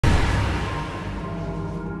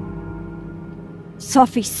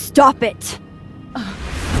Sophie, stop it!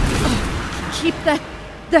 Keep that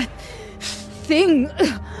thing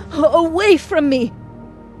away from me!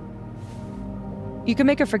 You can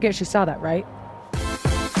make her forget she saw that, right?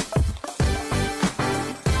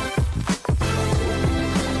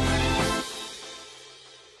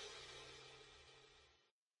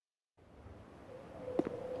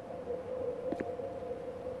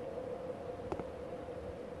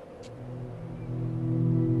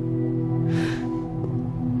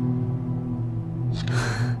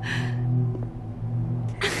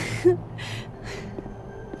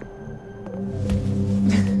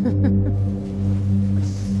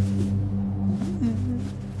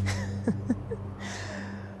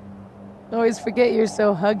 Always forget you're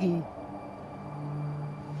so huggy.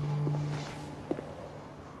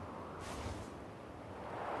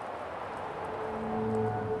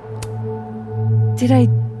 Did I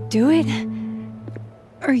do it?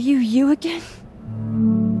 Are you again?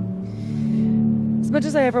 As much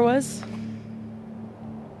as I ever was.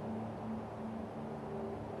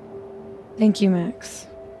 Thank you, Max.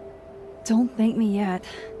 Don't thank me yet.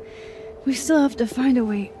 We still have to find a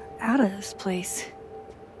way out of this place.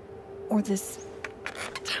 Or this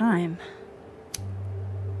time.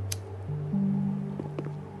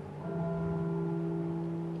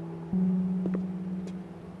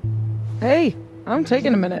 Hey, I'm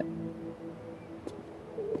taking a minute.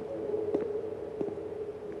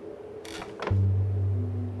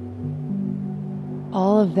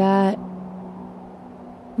 All of that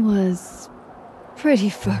Was pretty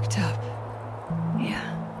fucked up. Yeah.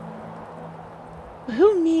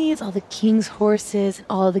 Who needs all the king's horses and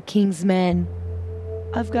all the king's men?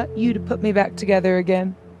 I've got you to put me back together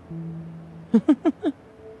again. I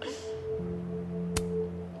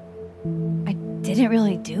didn't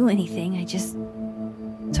really do anything, I just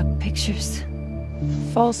took pictures.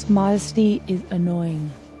 False modesty is annoying.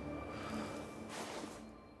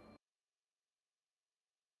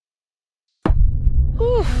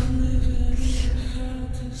 Oof.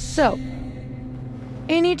 So,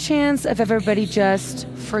 any chance of everybody just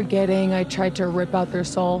forgetting I tried to rip out their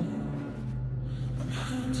soul?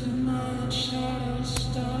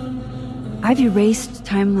 I've erased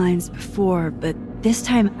timelines before, but this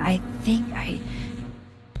time I think I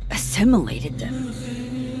assimilated them.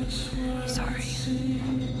 Sorry.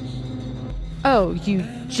 Oh, you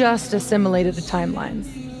just assimilated the timelines.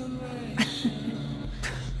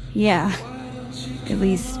 Yeah. At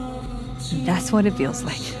least, that's what it feels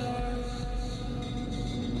like.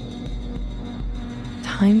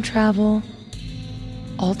 Time travel,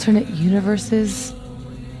 alternate universes,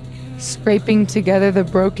 scraping together the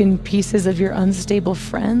broken pieces of your unstable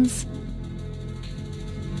friends.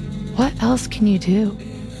 What else can you do?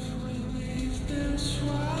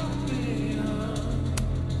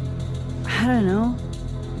 I don't know.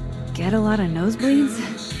 Get a lot of nosebleeds?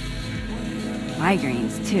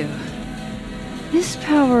 Migraines, too. This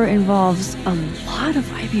power involves a lot of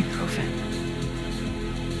ibuprofen.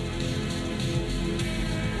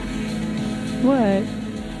 What?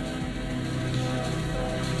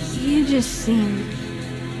 You just seem...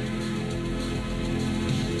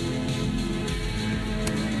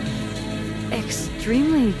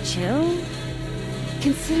 extremely chill?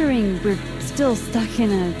 Considering we're still stuck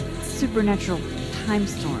in a supernatural time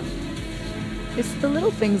storm. It's the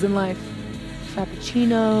little things in life.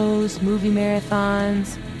 Frappuccinos, movie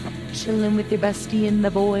marathons, chilling with your bestie in the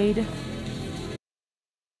void.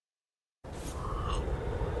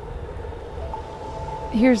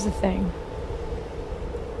 Here's the thing.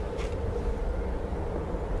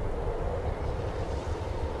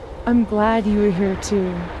 I'm glad you were here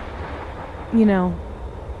too. You know.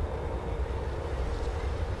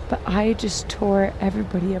 But I just tore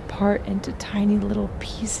everybody apart into tiny little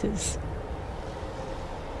pieces.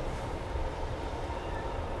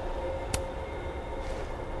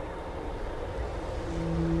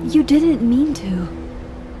 You didn't mean to.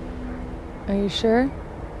 Are you sure?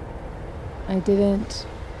 I didn't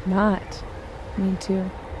not mean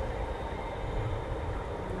to.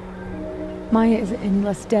 Maya isn't any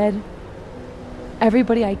less dead.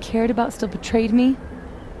 Everybody I cared about still betrayed me.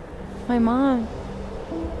 My mom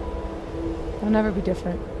will never be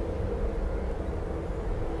different.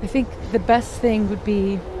 I think the best thing would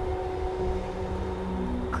be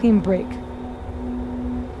a clean break.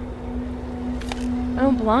 I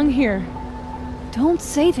don't belong here. Don't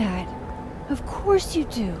say that. Of course you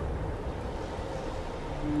do.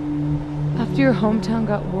 After your hometown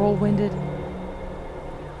got whirlwinded,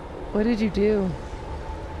 what did you do?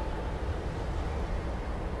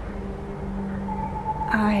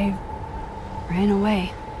 I ran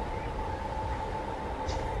away.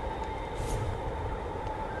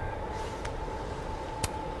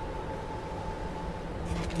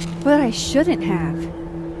 But I shouldn't have.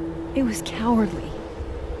 It was cowardly.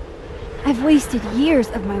 I've wasted years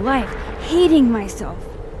of my life hating myself,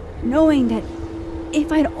 knowing that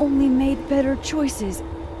if I'd only made better choices,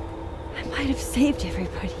 I might have saved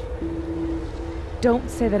everybody. Don't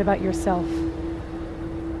say that about yourself.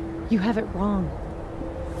 You have it wrong.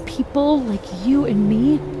 People like you and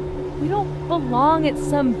me, we don't belong at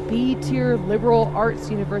some B-tier liberal arts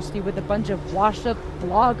university with a bunch of washed-up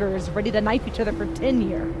bloggers ready to knife each other for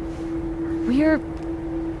tenure. We're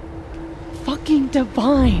fucking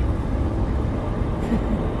divine.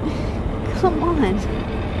 Come on.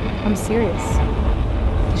 I'm serious.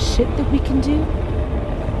 The shit that we can do,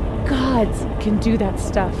 gods can do that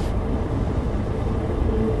stuff.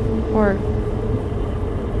 Or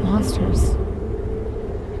monsters.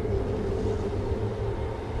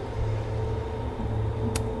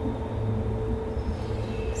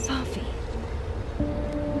 Sophie,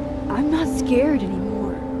 I'm not scared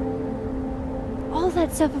anymore. All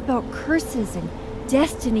that stuff about curses and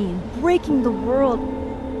destiny and breaking the world,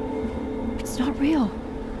 it's not real.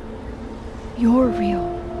 You're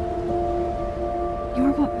real.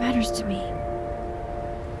 You're what matters to me.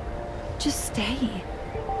 Just stay.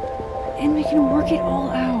 And we can work it all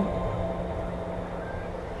out.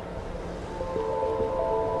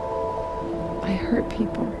 I hurt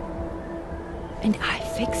people. And I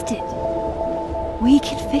fixed it. We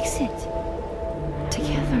can fix it.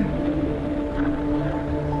 Together.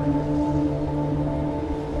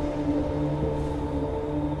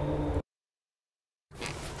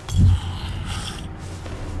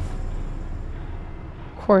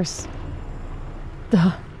 Of course.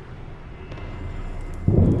 Duh.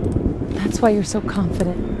 That's why you're so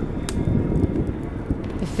confident.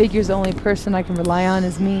 It figures the only person I can rely on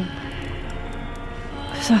is me.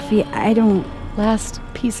 Sophie, I don't... Last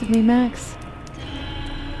piece of me, Max.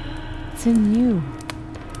 It's in you.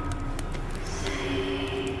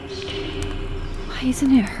 Why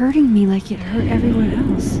isn't it hurting me like it hurt everyone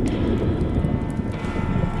else?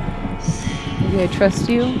 Maybe I trust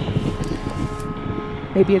you.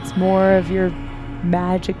 Maybe it's more of your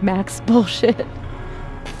Magic Max bullshit.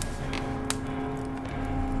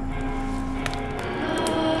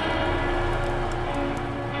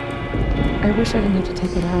 I wish I didn't have to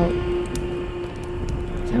take it out.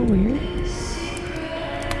 Is that weird?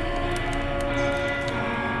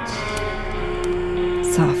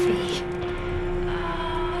 Sophie.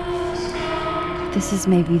 This is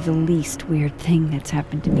maybe the least weird thing that's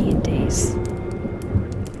happened to me in days.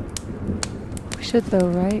 We should though,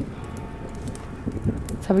 right?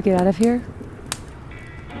 That's how we get out of here?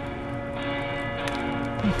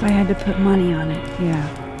 If I had to put money on it, yeah.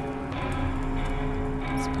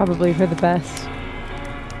 It's probably for the best.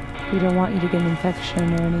 We don't want you to get an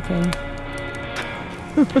infection or anything.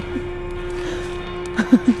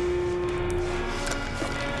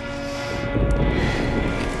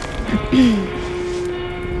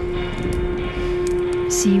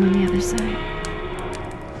 See you on the other side.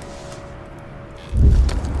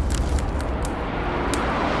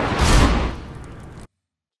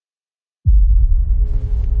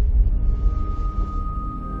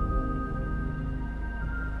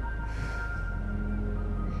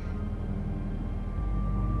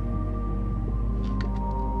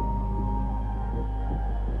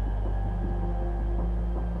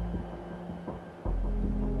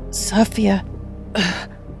 Sophia.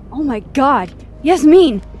 Oh my god!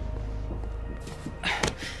 Yasmin!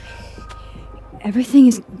 Everything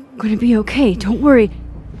is gonna be okay, don't worry.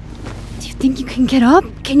 Do you think you can get up?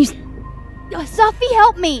 Can you... Sophie,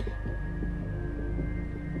 help me!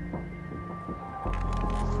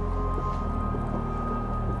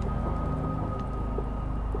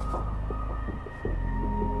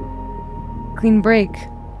 Clean break.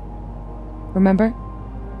 Remember?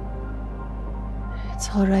 It's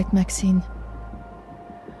all right, Maxine.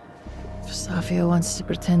 If Sophia wants to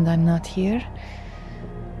pretend I'm not here,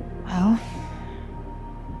 well,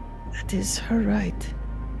 that is her right.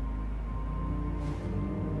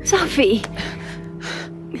 Sophie!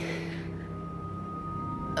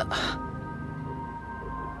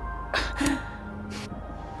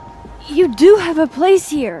 You do have a place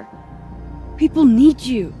here. People need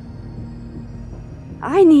you.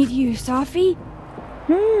 I need you, Sophie.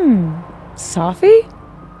 Sophie?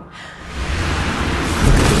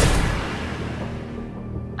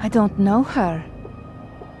 I don't know her.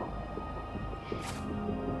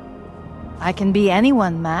 I can be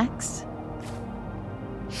anyone, Max.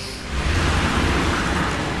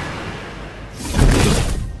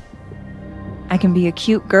 I can be a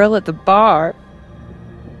cute girl at the bar.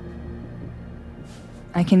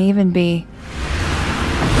 I can even be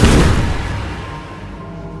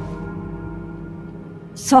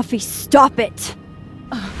Sophie, stop it!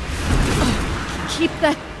 Keep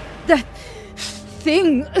that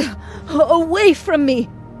thing away from me!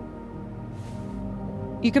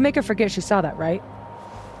 You can make her forget she saw that, right?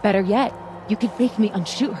 Better yet, you could make me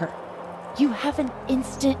unshoot her. You have an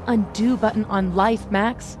instant undo button on life,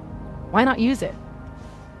 Max. Why not use it?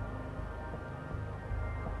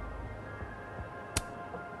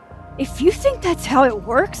 If you think that's how it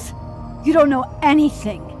works, you don't know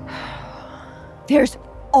anything. There's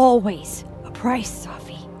always a price,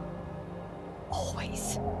 Sophie.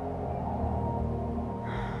 Always.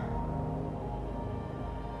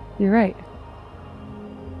 You're right.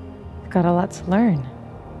 I've got a lot to learn.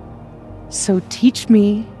 So teach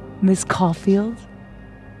me, Miss Caulfield.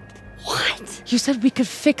 What? You said we could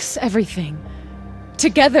fix everything.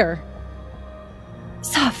 Together.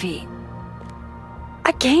 Sophie.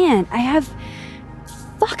 I can't. I have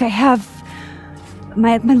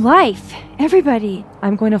my life. Everybody.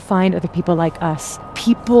 I'm going to find other people like us.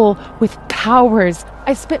 People with powers.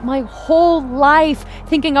 I spent my whole life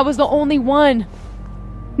thinking I was the only one.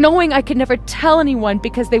 Knowing I could never tell anyone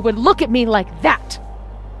because they would look at me like that.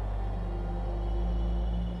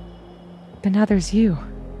 But now there's you.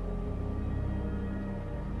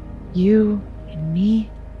 You and me.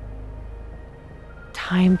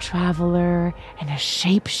 Time traveler and a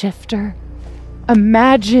shapeshifter.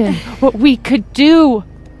 Imagine what we could do.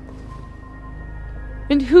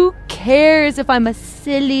 And who cares if I'm a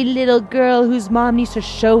silly little girl whose mom needs to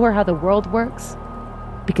show her how the world works?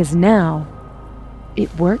 Because now,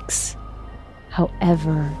 it works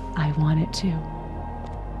however I want it to.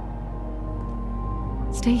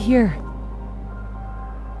 Stay here.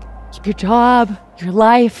 Keep your job, your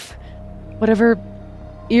life, whatever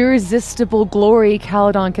irresistible glory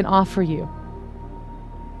Caledon can offer you.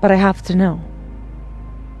 But I have to know.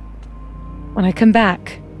 When I come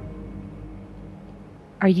back,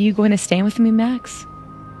 are you going to stand with me, Max?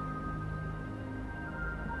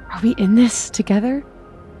 Are we in this together?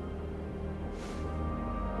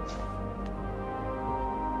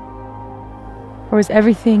 Or is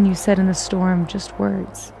everything you said in the storm just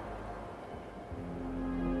words?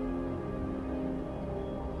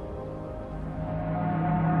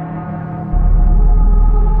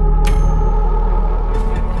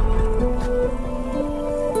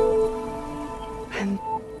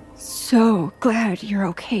 So glad you're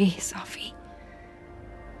okay, Sophie.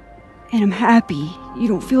 And I'm happy you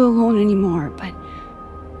don't feel alone anymore, but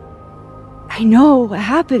I know what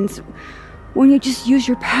happens when you just use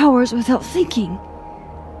your powers without thinking.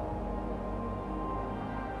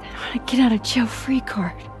 Then on a get out of jail free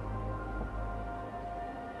card.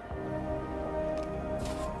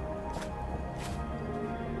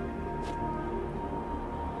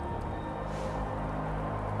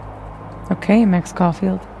 Okay, Max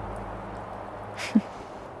Caulfield.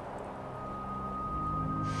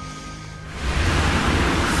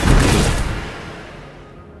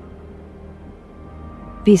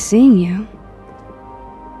 Be seeing you.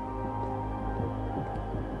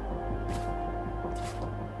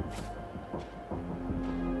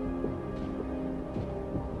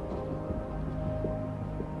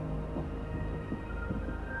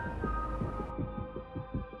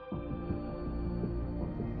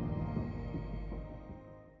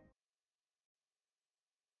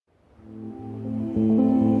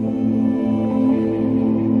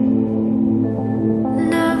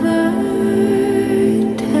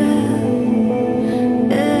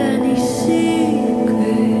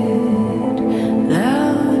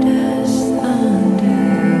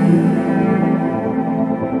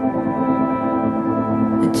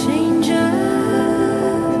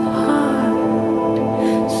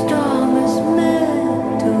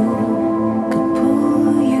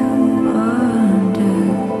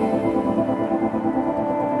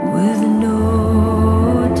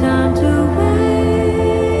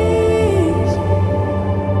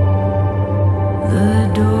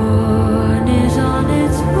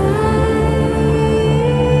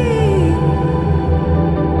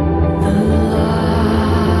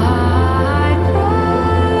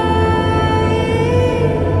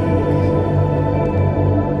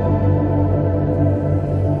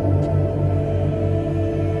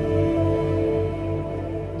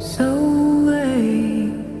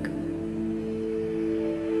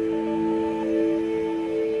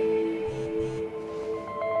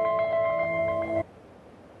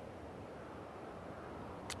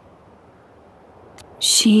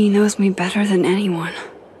 She knows me better than anyone.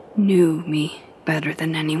 Knew me better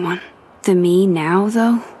than anyone. The me now,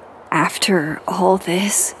 though, after all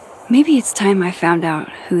this, maybe it's time I found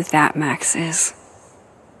out who that Max is.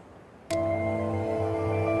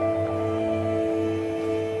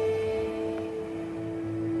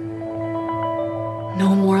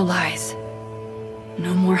 more lies.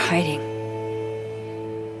 No more hiding.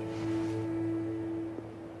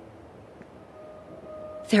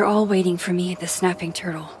 They're all waiting for me at the Snapping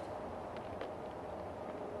Turtle.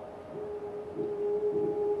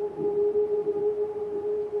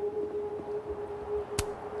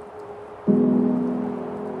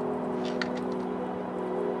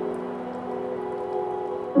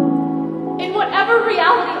 In whatever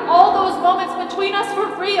reality, all those moments between us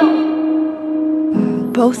were real.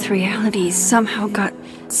 Both realities somehow got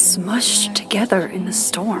smushed together in the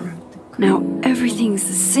storm. Now everything's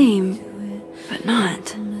the same, but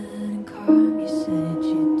not.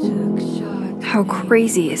 How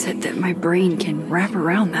crazy is it that my brain can wrap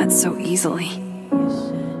around that so easily?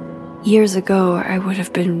 Years ago, I would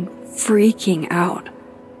have been freaking out.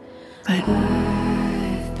 But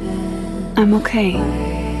I'm okay.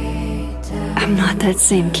 I'm not that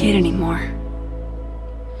same kid anymore.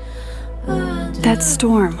 That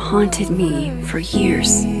storm haunted me for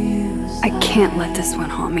years. I can't let this one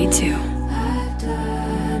haunt me too.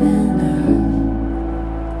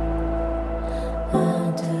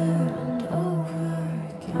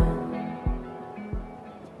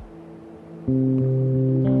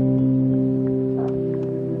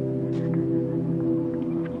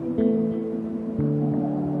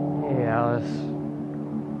 Hey, Alice.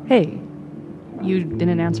 Hey, you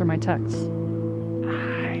didn't answer my text.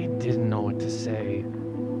 I didn't know what to say.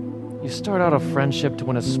 You start out a friendship to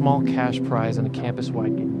win a small cash prize in a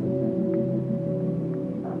campus-wide game.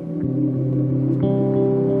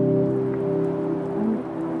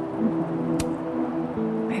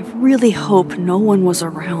 I really hope no one was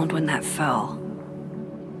around when that fell.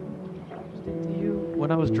 Did you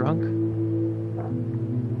when I was drunk?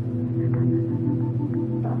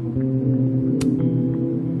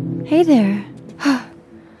 Hey there.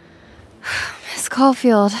 Miss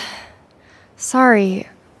Caulfield. Sorry.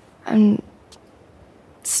 I'm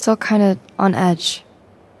still kind of on edge.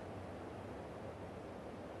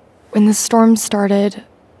 When the storm started,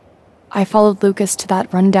 I followed Lucas to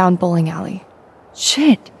that rundown bowling alley.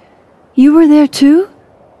 Shit, you were there too?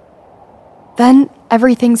 Then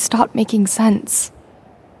everything stopped making sense.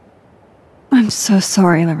 I'm so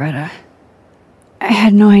sorry, Loretta. I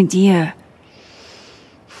had no idea.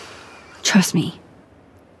 Trust me,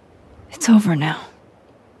 it's over now.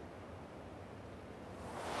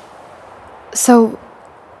 So,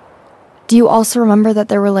 do you also remember that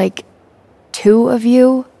there were like 2 of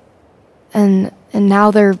you? And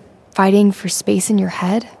now they're fighting for space in your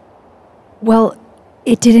head? Well,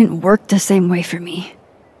 it didn't work the same way for me.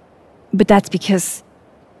 But that's because...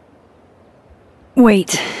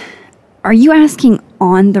 Wait, are you asking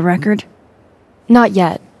on the record? Not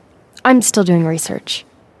yet. I'm still doing research.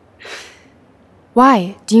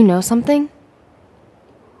 Why? Do you know something?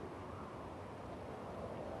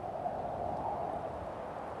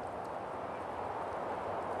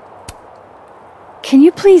 Can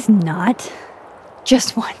you please not?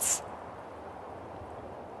 Just once.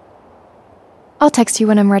 I'll text you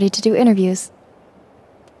when I'm ready to do interviews.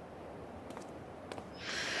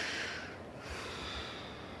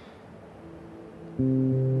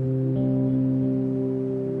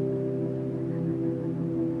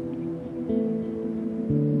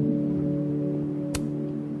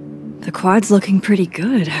 The quad's looking pretty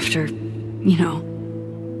good after,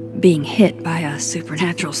 being hit by a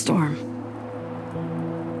supernatural storm.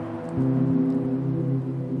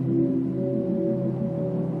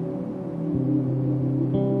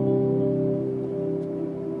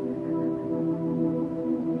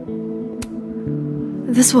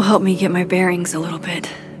 This will help me get my bearings a little bit.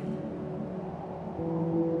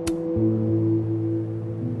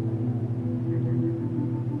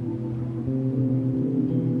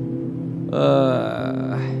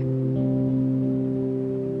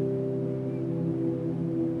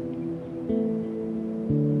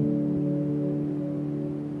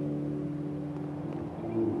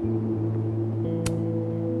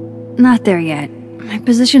 Not there yet. My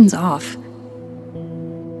position's off.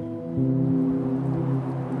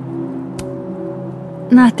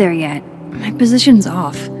 Not there yet. My position's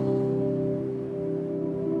off.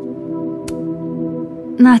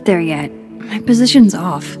 Not there yet. My position's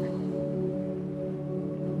off.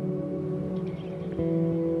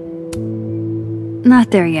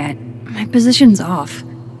 Not there yet. My position's off.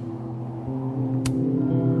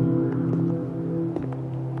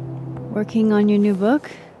 Working on your new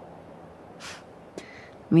book?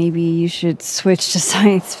 Maybe you should switch to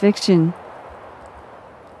science fiction.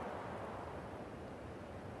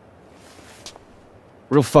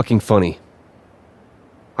 Real fucking funny.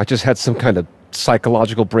 I just had some kind of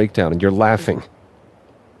psychological breakdown and you're laughing.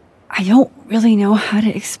 I don't really know how to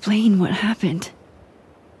explain what happened.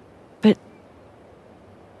 But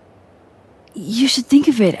you should think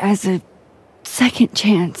of it as a second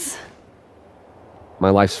chance. My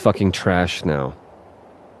life's fucking trash now.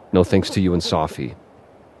 No thanks to you and Sophie.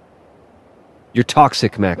 You're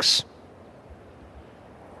toxic, Max.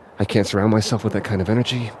 I can't surround myself with that kind of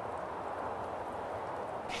energy.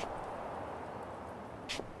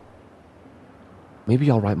 Maybe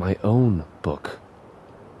I'll write my own book.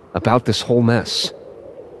 About this whole mess.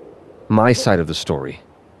 My side of the story.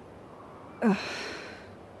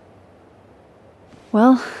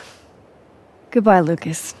 Well, goodbye,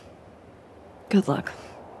 Lucas. Good luck.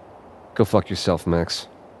 Go fuck yourself, Max.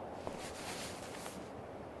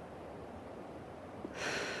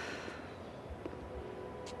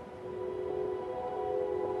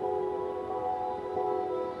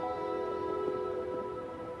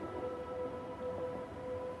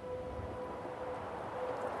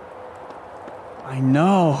 I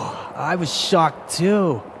know. I was shocked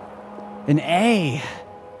too. An A.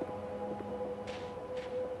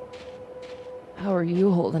 How are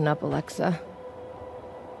you holding up, Alexa?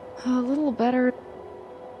 A little better.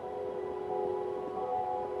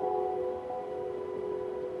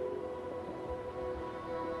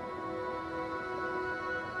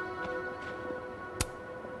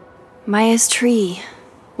 Maya's tree,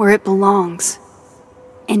 where it belongs,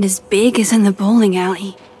 and as big as in the bowling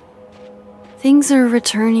alley. Things are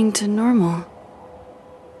returning to normal.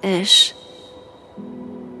 Ish.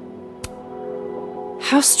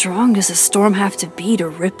 How strong does a storm have to be to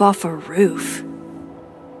rip off a roof?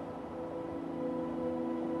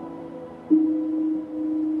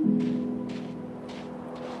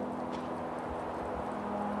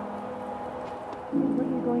 What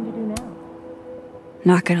are you going to do now?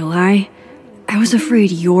 Not gonna lie, I was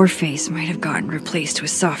afraid your face might have gotten replaced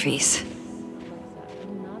with Sophie's.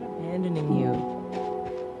 I'm not abandoning you.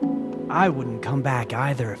 I wouldn't come back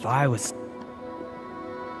either if I was...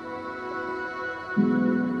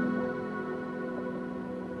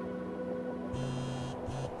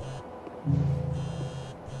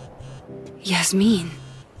 Yasmin.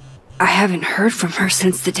 I haven't heard from her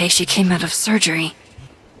since the day she came out of surgery.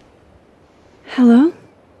 Hello?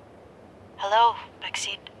 Hello,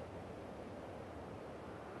 Maxine.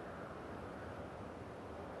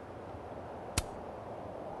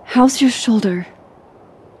 How's your shoulder?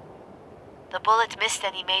 The bullet missed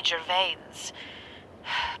any major veins.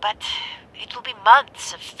 But it will be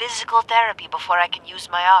months of physical therapy before I can use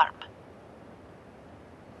my arm.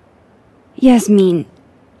 Yasmin,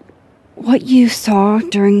 what you saw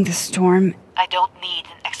during the storm... I don't need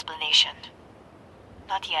an explanation.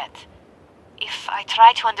 Not yet. If I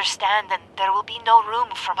try to understand, then there will be no room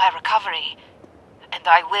for my recovery. And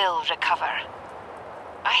I will recover.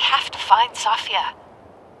 I have to find Safia.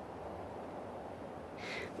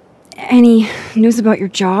 Any news about your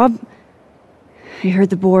job? I heard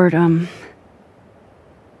the board, I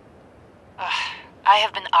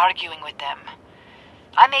have been arguing with them.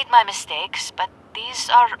 I made my mistakes, but these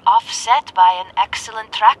are offset by an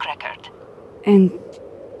excellent track record. And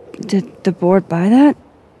did the board buy that?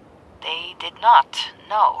 They did not,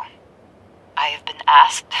 no. I have been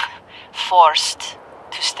asked, forced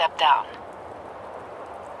to step down.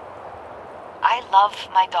 I love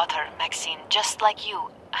my daughter, Maxine, just like you.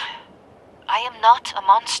 I am not a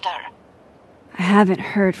monster. I haven't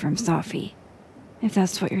heard from Sophie, if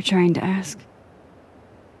that's what you're trying to ask.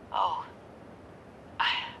 Oh.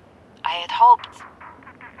 I had hoped...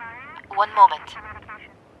 One moment.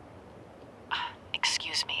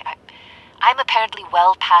 Excuse me, I'm apparently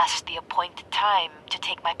well past the appointed time to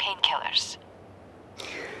take my painkillers.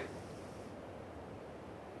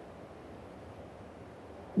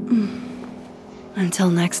 Until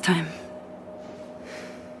next time.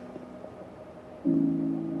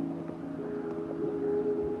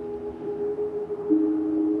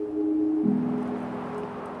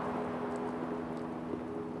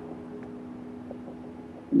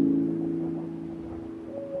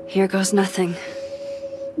 Here goes nothing.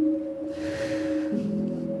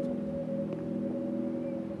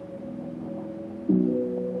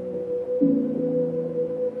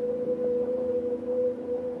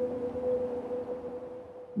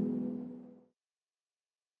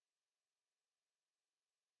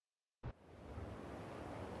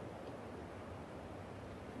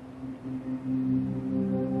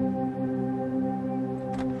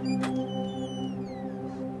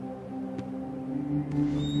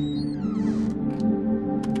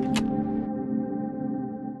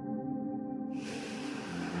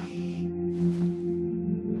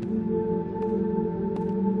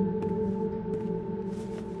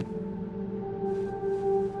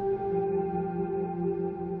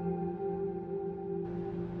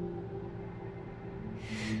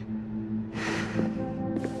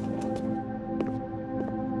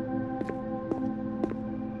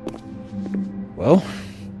 Well,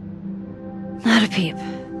 Not a peep.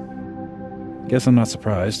 guess I'm not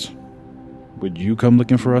surprised. Would you come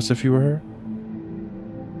looking for us if you were her?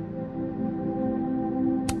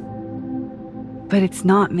 But it's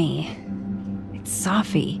not me. It's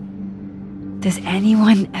Safi. Does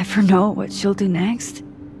anyone ever know what she'll do next?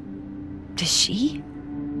 Does she?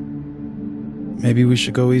 Maybe we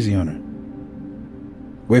should go easy on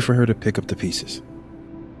her. Wait for her to pick up the pieces.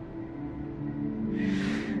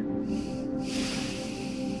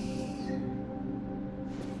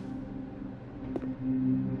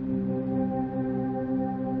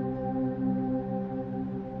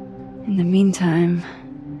 In the meantime...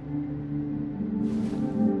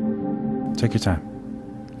 Take your time.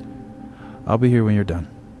 I'll be here when you're done.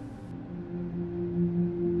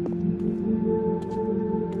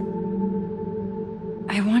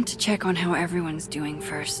 I want to check on how everyone's doing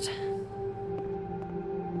first.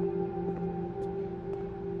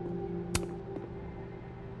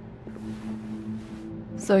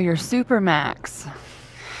 So you're Super Max.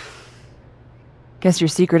 Guess your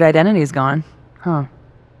secret identity's gone, huh?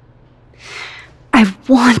 I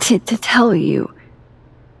wanted to tell you.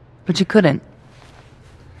 But you couldn't.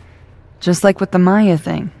 Just like with the Maya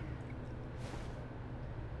thing.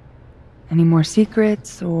 Any more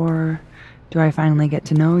secrets, or do I finally get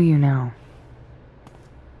to know you now?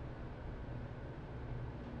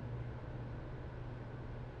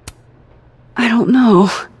 I don't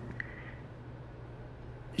know.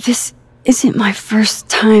 This isn't my first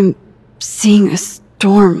time seeing a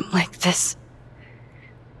storm like this.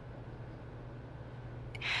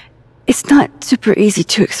 It's not super easy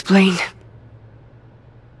to explain.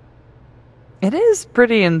 It is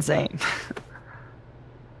pretty insane.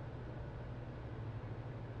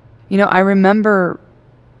 You know, I remember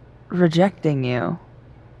rejecting you.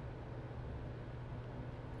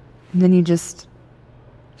 And then you just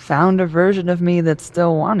found a version of me that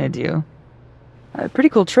still wanted you. A pretty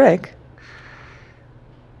cool trick.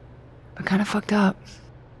 But kind of fucked up.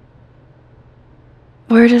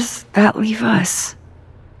 Where does that leave us?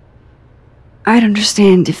 I'd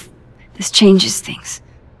understand if this changes things.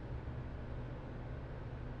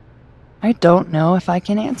 I don't know if I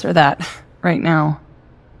can answer that right now.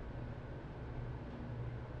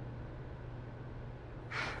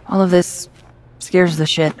 All of this scares the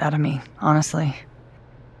shit out of me, honestly.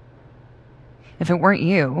 If it weren't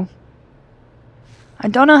you, I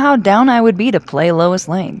don't know how down I would be to play Lois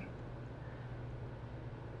Lane.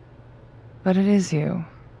 But it is you.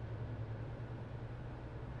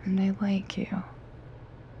 And I like you.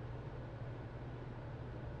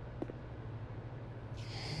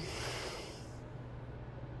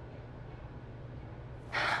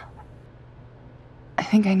 I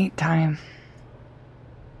think I need time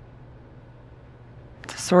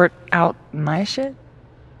to sort out my shit.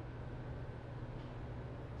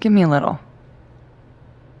 Give me a little.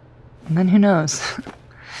 And then who knows?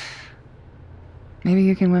 Maybe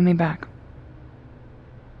you can win me back.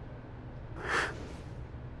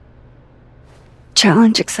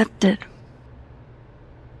 Challenge accepted.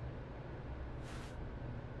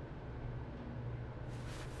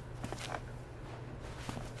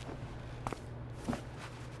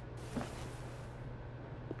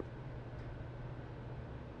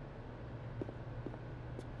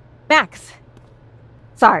 Max.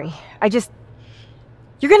 Sorry,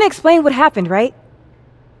 You're gonna explain what happened, right?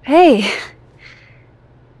 Hey.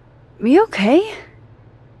 Me okay?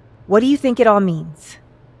 What do you think it all means?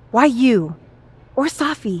 Why you? Or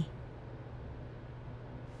Safi?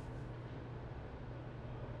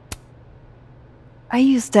 I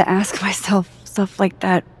used to ask myself stuff like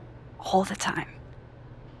that all the time.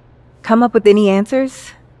 Come up with any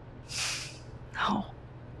answers? No.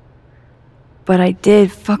 But I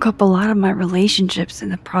did fuck up a lot of my relationships in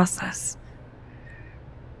the process.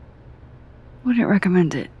 Wouldn't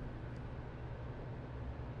recommend it.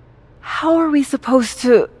 How are we supposed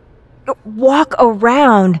to walk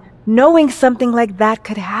around knowing something like that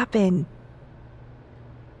could happen?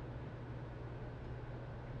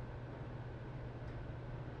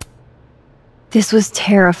 This was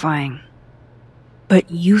terrifying. But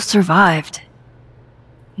you survived.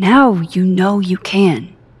 Now you know you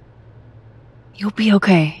can. You'll be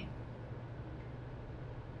okay.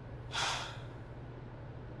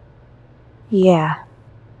 Yeah.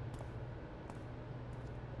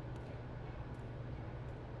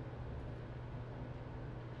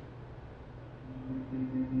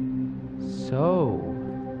 So,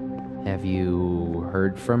 have you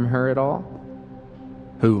heard from her at all?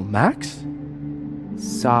 Who, Max?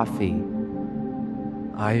 Safi.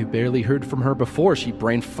 I barely heard from her before she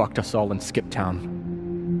brain fucked us all in Skip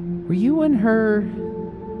Town. Were you and her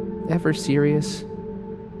ever serious?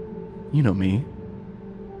 You know me.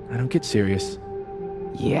 I don't get serious.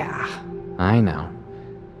 Yeah, I know.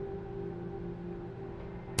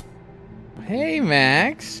 Hey,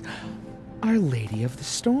 Max. Our Lady of the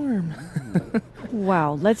Storm.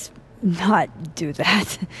 Wow, let's not do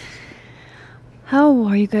that. How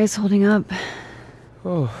are you guys holding up?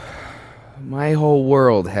 Oh, my whole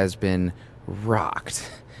world has been rocked.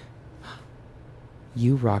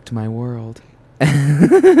 You rocked my world.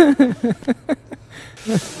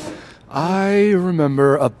 I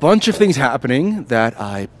remember a bunch of things happening that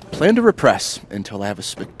I plan to repress until I have a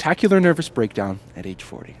spectacular nervous breakdown at age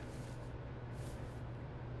 40.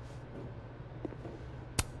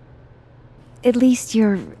 At least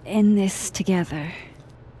you're in this together.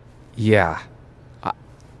 Yeah.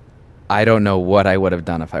 I don't know what I would have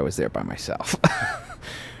done if I was there by myself.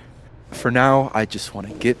 For now, I just want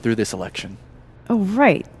to get through this election. Oh,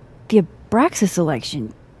 right. The Abraxas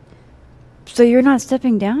election. So you're not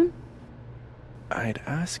stepping down? I'd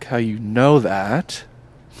ask how you know that.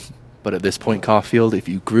 But at this point, Caulfield, if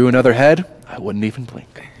you grew another head, I wouldn't even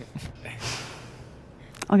blink.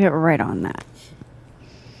 I'll get right on that.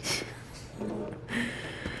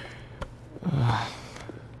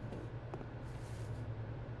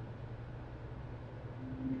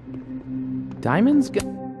 Diamond's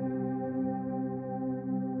gonna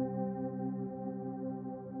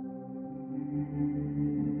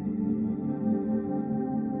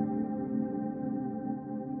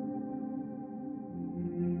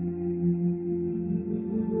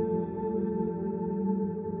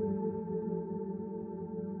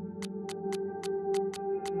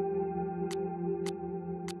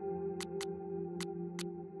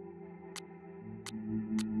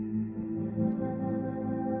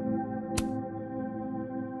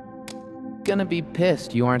be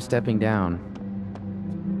pissed you aren't stepping down.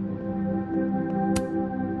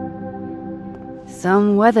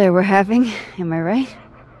 Some weather we're having, am I right?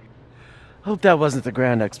 Hope that wasn't the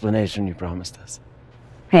grand explanation you promised us.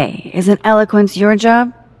 Hey, isn't eloquence your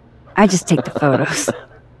job? I just take the photos.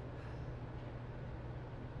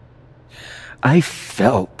 I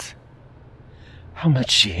felt how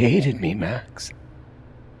much she hated me, Max.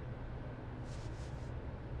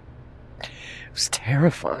 It was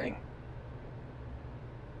terrifying.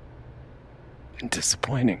 And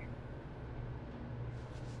disappointing.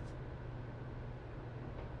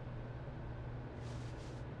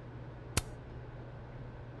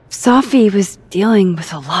 Sophie was dealing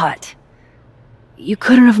with a lot. You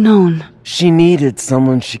couldn't have known. She needed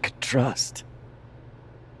someone she could trust.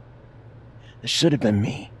 It should have been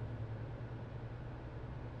me.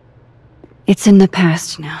 It's in the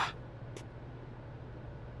past now.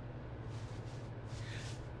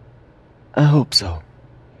 I hope so.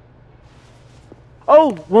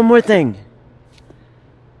 Oh, one more thing.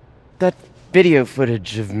 That video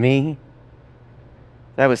footage of me,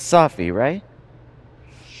 that was Sophie, right?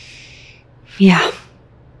 Yeah.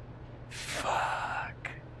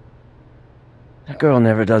 Fuck. That girl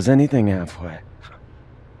never does anything halfway.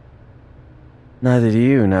 Neither do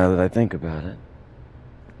you, now that I think about it.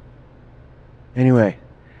 Anyway,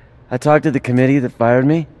 I talked to the committee that fired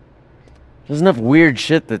me. There's enough weird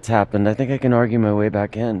shit that's happened. I think I can argue my way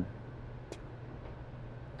back in.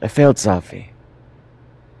 I failed Sophie.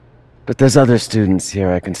 But there's other students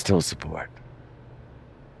here I can still support.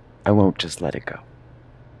 I won't just let it go.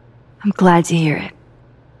 I'm glad to hear it.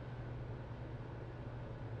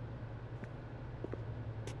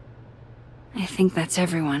 I think that's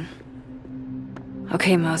everyone.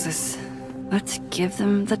 Okay, Moses. Let's give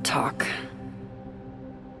them the talk.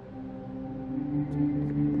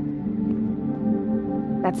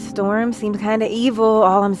 That storm seemed kinda evil,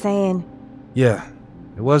 all I'm saying. Yeah,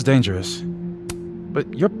 it was dangerous.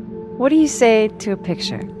 But you're... What do you say to a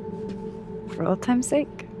picture? For old time's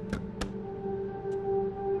sake?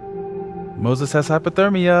 Moses has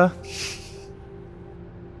hypothermia.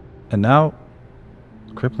 And now,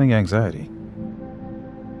 crippling anxiety.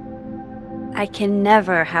 I can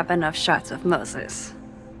never have enough shots of Moses.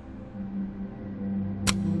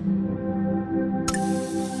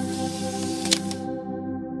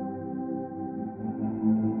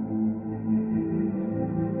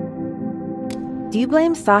 Do you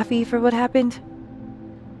blame Sophie for what happened?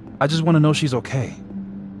 I just want to know she's okay.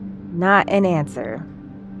 Not an answer.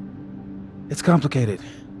 It's complicated.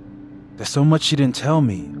 There's so much she didn't tell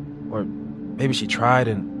me. Or maybe she tried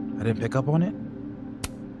and I didn't pick up on it.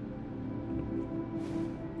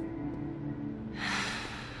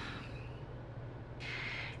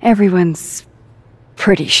 Everyone's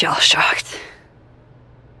pretty shell-shocked.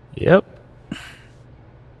 Yep.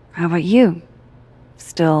 How about you?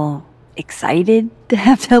 Still excited to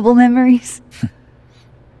have double memories?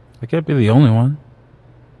 I can't be the only one.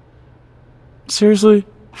 Seriously?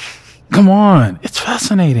 Come on, it's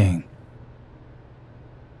fascinating.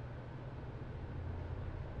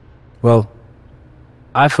 Well,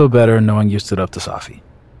 I feel better knowing you stood up to Safi.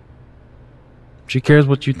 She cares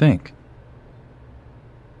what you think.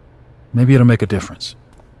 Maybe it'll make a difference.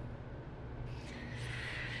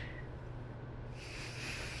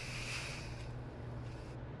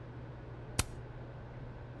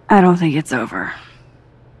 I don't think it's over.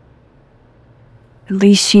 At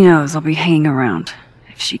least she knows I'll be hanging around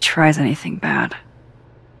if she tries anything bad.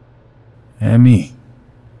 And me.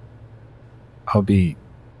 I'll be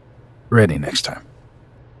ready next time.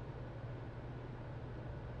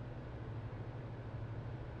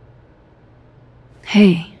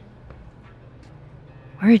 Hey.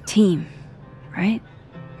 We're a team, right?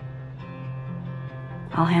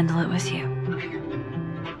 I'll handle it with you.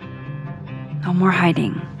 No more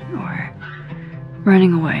hiding or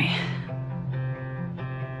running away.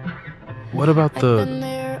 What about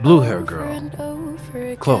the blue-haired girl,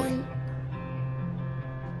 Chloe?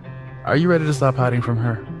 Are you ready to stop hiding from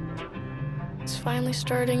her? It's finally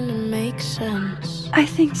starting to make sense. I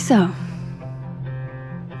think so.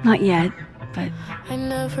 Not yet, but... I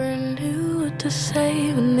never knew what to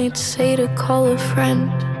say when they'd say to call a friend.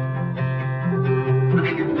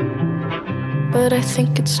 But I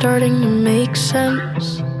think it's starting to make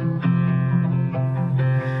sense.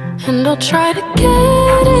 And I'll try to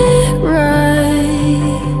get it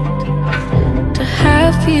right. To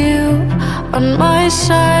have you on my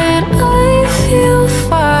side, I feel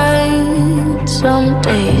fine some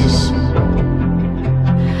days.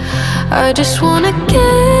 I just wanna get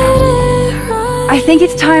it right. I think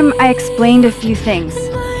it's time I explained a few things.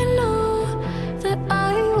 And I know that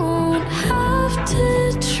I won't have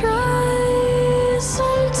to try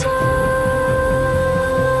sometimes.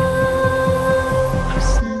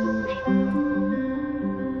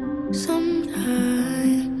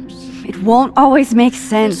 It won't always make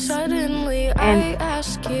sense. Suddenly And I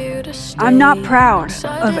ask you to stay. I'm not proud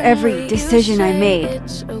of every decision I made.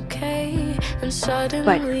 It's okay. And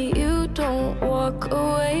suddenly you don't walk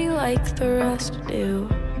away like the rest do.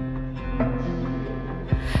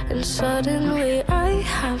 And suddenly I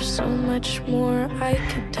have so much more I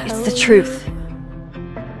could tell. It's the truth.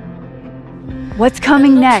 What's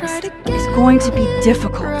coming next is going to be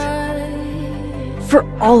difficult. For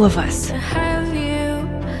all of us. To have you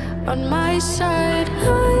on my side,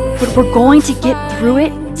 But we're going to get through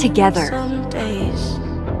it together. some days.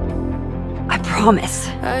 I promise.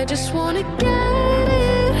 I just wanna get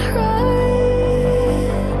it right.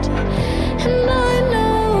 And I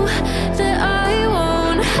know that I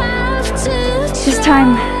won't have to This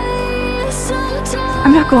time, sometimes.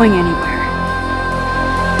 I'm not going anywhere.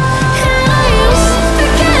 And I used to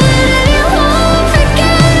forget it, you won't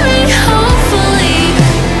forget me, hopefully.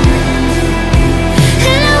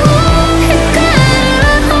 And I won't regret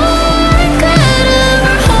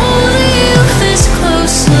ever holding you this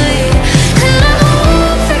closely. And I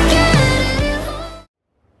won't forget it.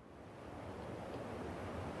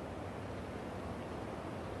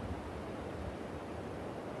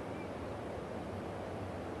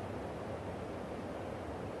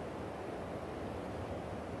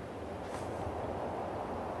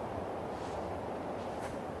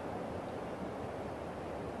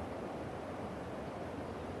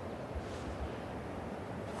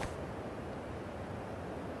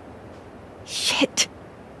 Shit.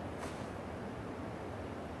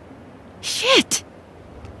 Shit.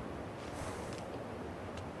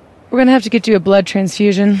 We're gonna have to get you a blood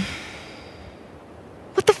transfusion.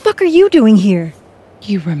 What the fuck are you doing here?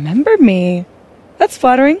 You remember me. That's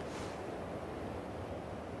flattering.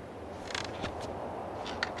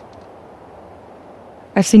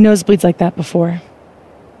 I've seen nosebleeds like that before.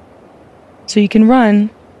 So you can run,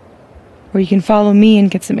 or you can follow me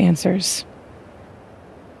and get some answers.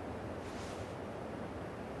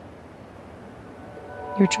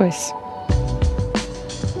 Your choice.